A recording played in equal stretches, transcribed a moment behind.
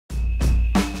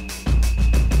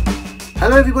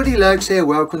Hello everybody, Lurks here,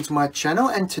 welcome to my channel,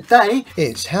 and today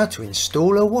it's how to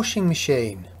install a washing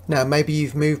machine. Now maybe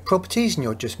you've moved properties and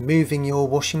you're just moving your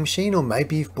washing machine, or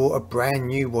maybe you've bought a brand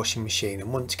new washing machine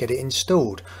and want to get it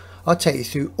installed. I'll take you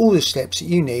through all the steps that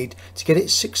you need to get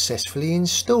it successfully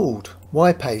installed.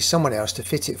 Why pay someone else to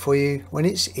fit it for you when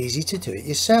it's easy to do it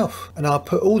yourself? And I'll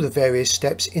put all the various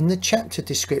steps in the chapter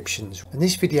descriptions. And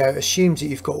this video assumes that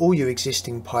you've got all your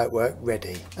existing pipework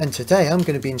ready. And today I'm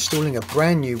going to be installing a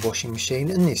brand new washing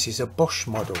machine, and this is a Bosch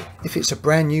model. If it's a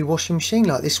brand new washing machine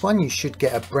like this one, you should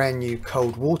get a brand new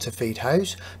cold water feed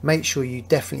hose. Make sure you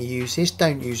definitely use this,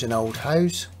 don't use an old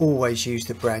hose. Always use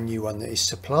the brand new one that is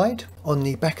supplied. On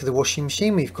the back of the washing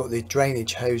machine we've got the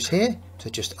drainage hose here, so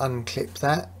just unclip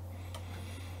that.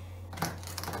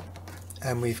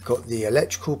 And we've got the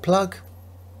electrical plug,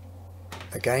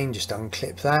 again just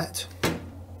unclip that.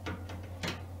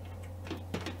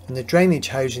 And the drainage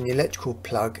hose and the electrical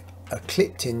plug are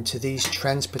clipped into these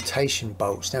transportation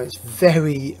bolts. Now it's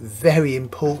very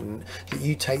important that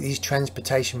you take these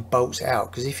transportation bolts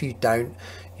out, because if you don't,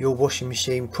 your washing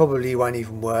machine probably won't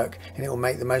even work and it will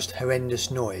make the most horrendous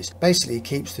noise. Basically it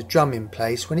keeps the drum in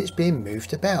place when it's being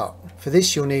moved about. For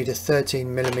this you'll need a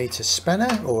 13mm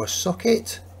spanner or a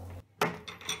socket.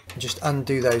 Just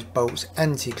undo those bolts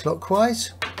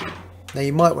anti-clockwise. Now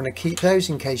you might want to keep those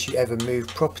in case you ever move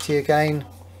property again,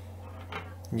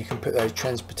 and you can put those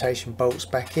transportation bolts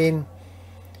back in.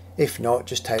 If not,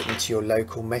 just take them to your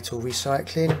local metal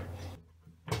recycling.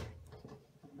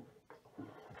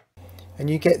 And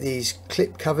you get these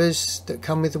clip covers that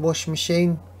come with the washing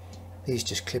machine. These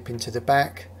just clip into the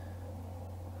back.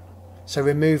 So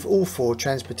remove all 4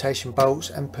 transportation bolts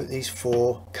and put these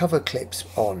 4 cover clips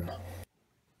on.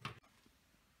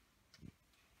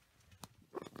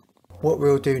 What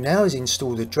we'll do now is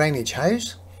install the drainage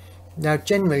hose. Now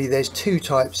generally there's 2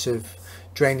 types of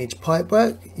drainage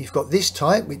pipework. You've got this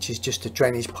type, which is just a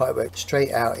drainage pipework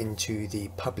straight out into the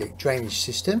public drainage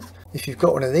system. If you've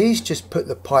got one of these, just put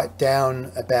the pipe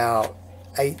down about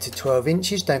 8 to 12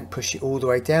 inches, don't push it all the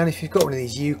way down. If you've got one of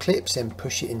these U-clips, then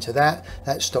push it into that.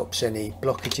 That stops any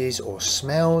blockages or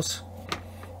smells.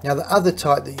 Now the other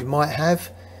type that you might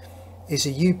have is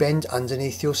a U-bend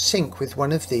underneath your sink with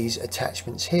one of these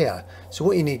attachments here. So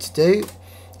what you need to do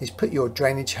is put your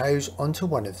drainage hose onto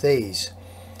one of these.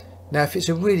 Now if it's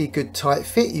a really good tight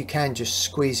fit, you can just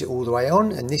squeeze it all the way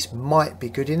on, and this might be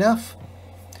good enough,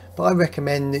 but I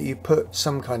recommend that you put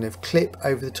some kind of clip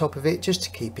over the top of it just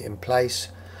to keep it in place.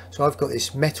 So I've got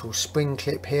this metal spring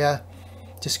clip here,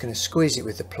 just going to squeeze it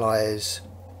with the pliers,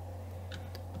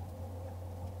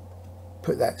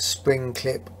 put that spring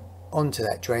clip onto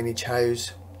that drainage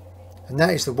hose, and that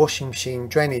is the washing machine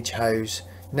drainage hose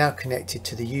now connected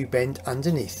to the U-bend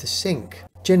underneath the sink.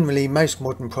 Generally most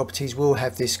modern properties will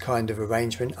have this kind of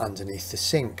arrangement underneath the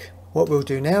sink. What we'll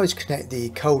do now is connect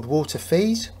the cold water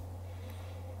feed.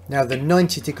 Now the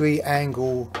 90-degree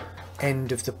angle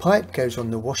end of the pipe goes on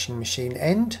the washing machine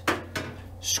end.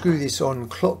 Screw this on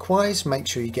clockwise, make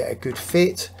sure you get a good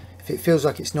fit. If it feels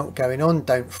like it's not going on,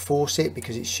 don't force it,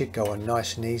 because it should go on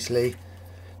nice and easily.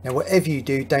 Now whatever you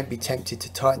do, don't be tempted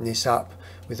to tighten this up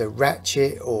with a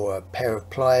ratchet or a pair of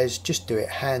pliers. Just do it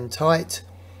hand tight,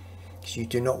 because you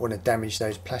do not want to damage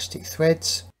those plastic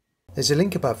threads. There's a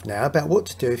link above now about what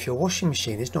to do if your washing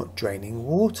machine is not draining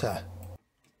water.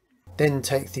 Then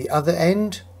take the other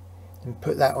end and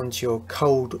put that onto your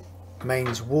cold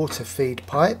mains water feed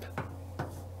pipe.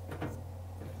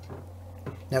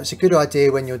 Now it's a good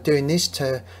idea when you're doing this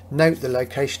to note the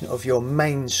location of your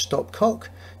main stopcock,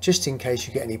 just in case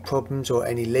you get any problems or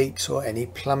any leaks or any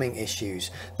plumbing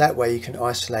issues. That way you can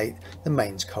isolate the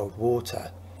mains cold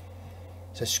water.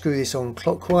 So screw this on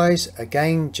clockwise,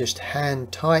 again just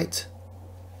hand tight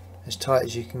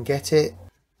as you can get it.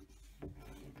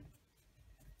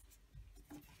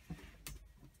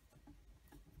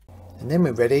 And then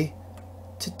we're ready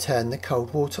to turn the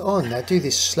cold water on. Now do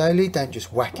this slowly, don't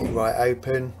just whack it right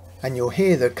open, and you'll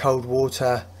hear the cold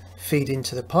water feed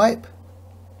into the pipe.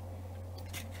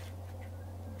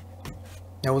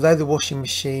 Now although the washing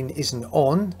machine isn't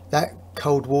on, that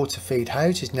cold water feed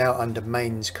hose is now under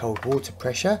mains cold water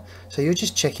pressure, so you're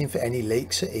just checking for any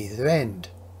leaks at either end.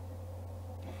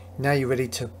 Now you're ready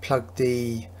to plug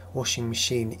the washing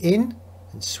machine in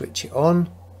and switch it on.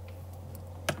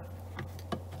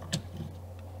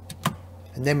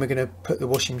 And then we're going to put the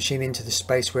washing machine into the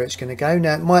space where it's going to go.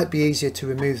 Now it might be easier to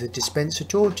remove the dispenser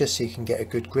drawer just so you can get a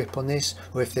good grip on this,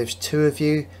 or if there's 2 of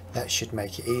you, that should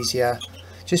make it easier.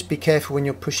 Just be careful when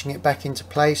you're pushing it back into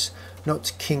place not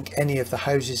to kink any of the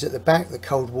hoses at the back, the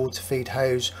cold water feed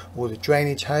hose or the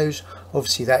drainage hose.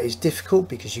 Obviously that is difficult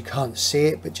because you can't see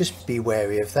it, but just be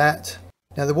wary of that.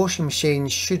 Now the washing machine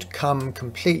should come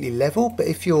completely level, but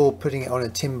if you're putting it on a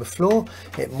timber floor,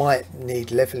 it might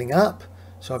need leveling up.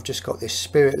 So I've just got this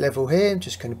spirit level here. I'm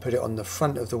just going to put it on the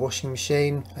front of the washing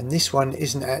machine, and this one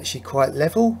isn't actually quite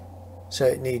level, so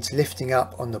it needs lifting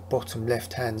up on the bottom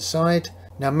left hand side.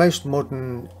 Now most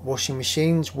modern washing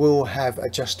machines will have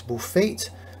adjustable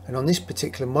feet, and on this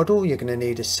particular model you're going to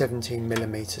need a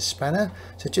 17mm spanner.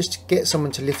 So just to get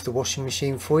someone to lift the washing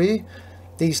machine for you,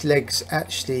 these legs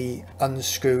actually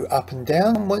unscrew up and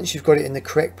down. Once you've got it in the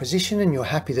correct position and you're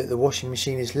happy that the washing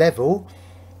machine is level,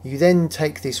 you then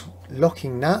take this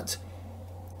locking nut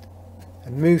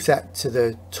and move that to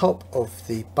the top of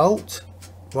the bolt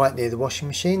right near the washing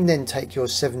machine. Then take your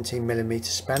 17mm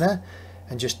spanner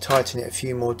and just tighten it a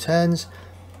few more turns.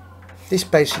 This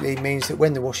basically means that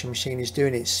when the washing machine is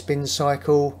doing its spin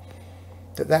cycle,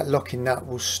 that locking nut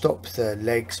will stop the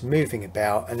legs moving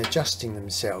about and adjusting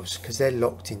themselves because they're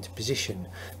locked into position.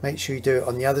 Make sure you do it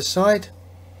on the other side.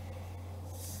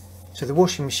 So the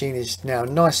washing machine is now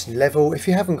nice and level. If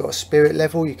you haven't got a spirit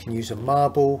level, you can use a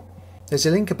marble. There's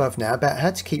a link above now about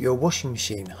how to keep your washing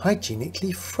machine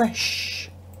hygienically fresh.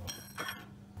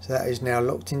 So that is now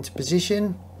locked into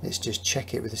position. Let's just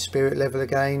check it with the spirit level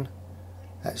again.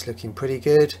 That's looking pretty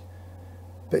good.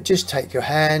 But just take your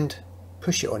hand,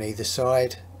 push it on either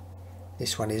side.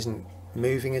 This one isn't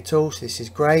moving at all, so this is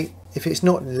great. If it's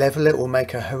not level, it will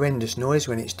make a horrendous noise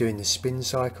when it's doing the spin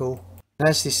cycle. And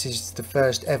as this is the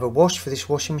first ever wash for this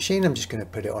washing machine, I'm just going to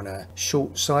put it on a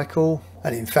short cycle.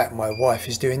 And in fact my wife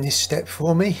is doing this step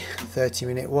for me,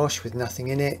 30-minute wash with nothing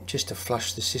in it, just to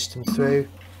flush the system through.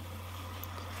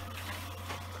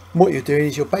 What you're doing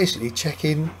is you're basically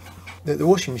checking that the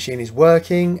washing machine is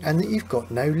working and that you've got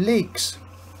no leaks,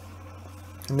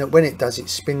 and that when it does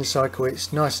its spin cycle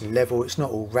it's nice and level, it's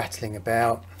not all rattling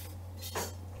about.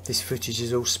 This footage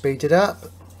is all speeded up,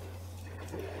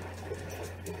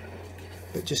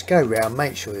 but just go round,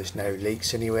 make sure there's no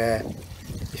leaks anywhere.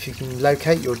 If you can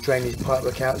locate your drainage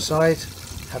pipework outside,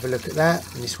 have a look at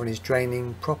that, and this one is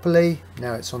draining properly.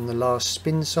 Now it's on the last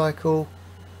spin cycle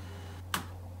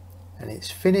and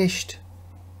it's finished.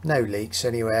 No leaks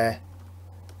anywhere.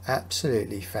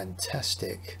 Absolutely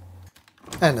fantastic.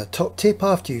 And a top tip,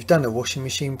 after you've done a washing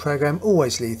machine program,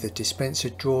 always leave the dispenser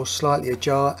drawer slightly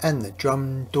ajar and the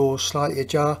drum door slightly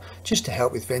ajar, just to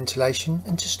help with ventilation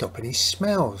and to stop any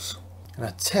smells. And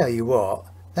I tell you what,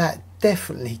 that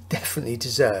definitely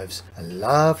deserves a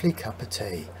lovely cup of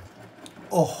tea.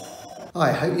 Oh,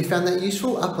 I hope you found that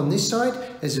useful. Up on this side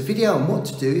there's a video on what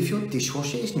to do if your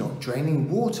dishwasher is not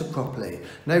draining water properly,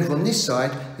 and over on this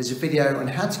side there's a video on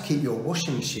how to keep your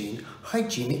washing machine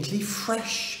hygienically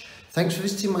fresh. Thanks for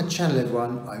visiting my channel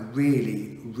everyone, I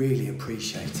really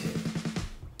appreciate it.